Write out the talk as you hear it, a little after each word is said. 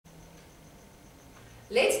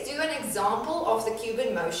Let's do an example of the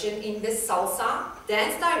Cuban motion in the salsa,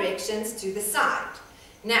 dance directions to the side.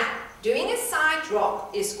 Now, doing a side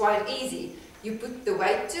rock is quite easy. You put the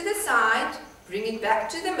weight to the side, bring it back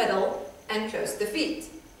to the middle and close the feet.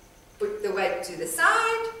 Put the weight to the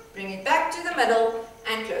side, bring it back to the middle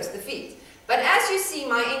and close the feet. But as you see,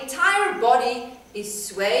 my entire body is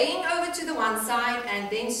swaying over to the one side and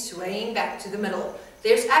then swaying back to the middle.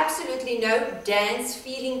 There's absolutely no dance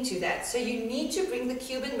feeling to that. So you need to bring the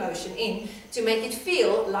Cuban motion in to make it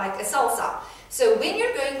feel like a salsa. So when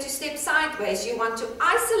you're going to step sideways, you want to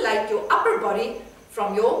isolate your upper body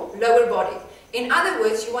from your lower body. In other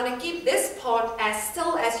words, you want to keep this part as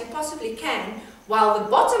still as you possibly can while the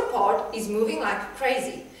bottom part is moving like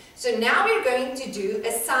crazy. So now we're going to do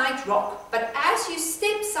a side rock. But as you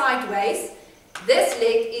step sideways, this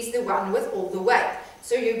leg is the one with all the weight.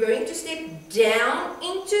 So you're going to step down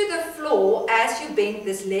into the floor as you bend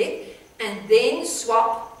this leg and then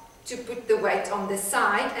swap to put the weight on the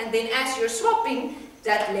side, and then as you're swapping,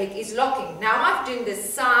 that leg is locking. Now I've done the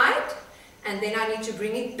side and then I need to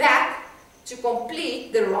bring it back to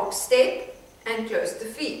complete the rock step and close the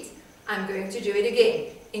feet. I'm going to do it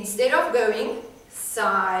again. Instead of going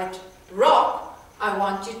side rock, I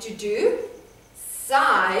want you to do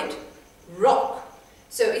side rock.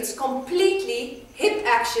 So it's completely hip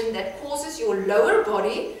action that causes your lower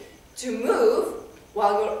body to move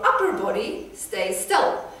while your upper body stays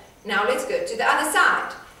still. Now let's go to the other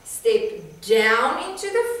side. Step down into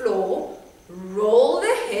the floor, roll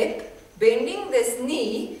the hip, bending this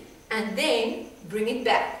knee, and then bring it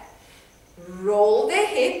back. Roll the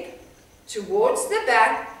hip towards the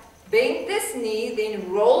back, bend this knee,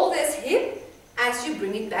 then roll this hip as you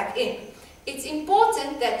bring it back in. It's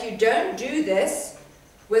important that you don't do this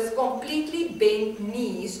with completely bent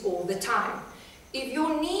knees all the time. If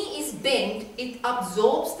your knee is bent, it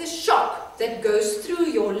absorbs the shock that goes through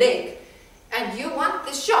your leg, and you want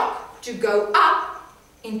the shock to go up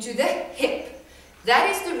into the hip. That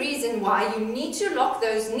is the reason why you need to lock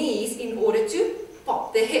those knees in order to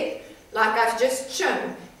pop the hip. Like I've just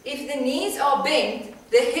shown, if the knees are bent,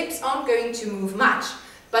 the hips aren't going to move much.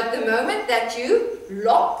 But the moment that you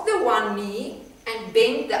lock the one knee and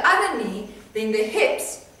bend the other knee, then the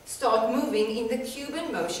hips start moving in the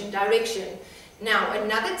Cuban motion direction. Now,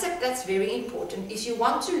 another tip that's very important is you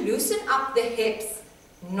want to loosen up the hips,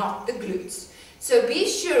 not the glutes. So be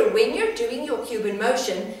sure when you're doing your Cuban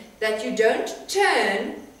motion that you don't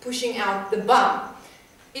turn pushing out the bum.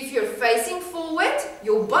 If you're facing forward,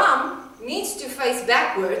 your bum needs to face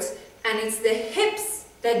backwards, and it's the hips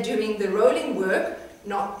that are doing the rolling work,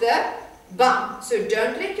 not the bum. So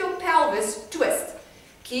don't let your pelvis twist.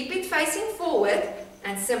 Keep it facing forward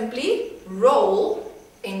and simply roll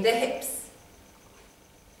in the hips.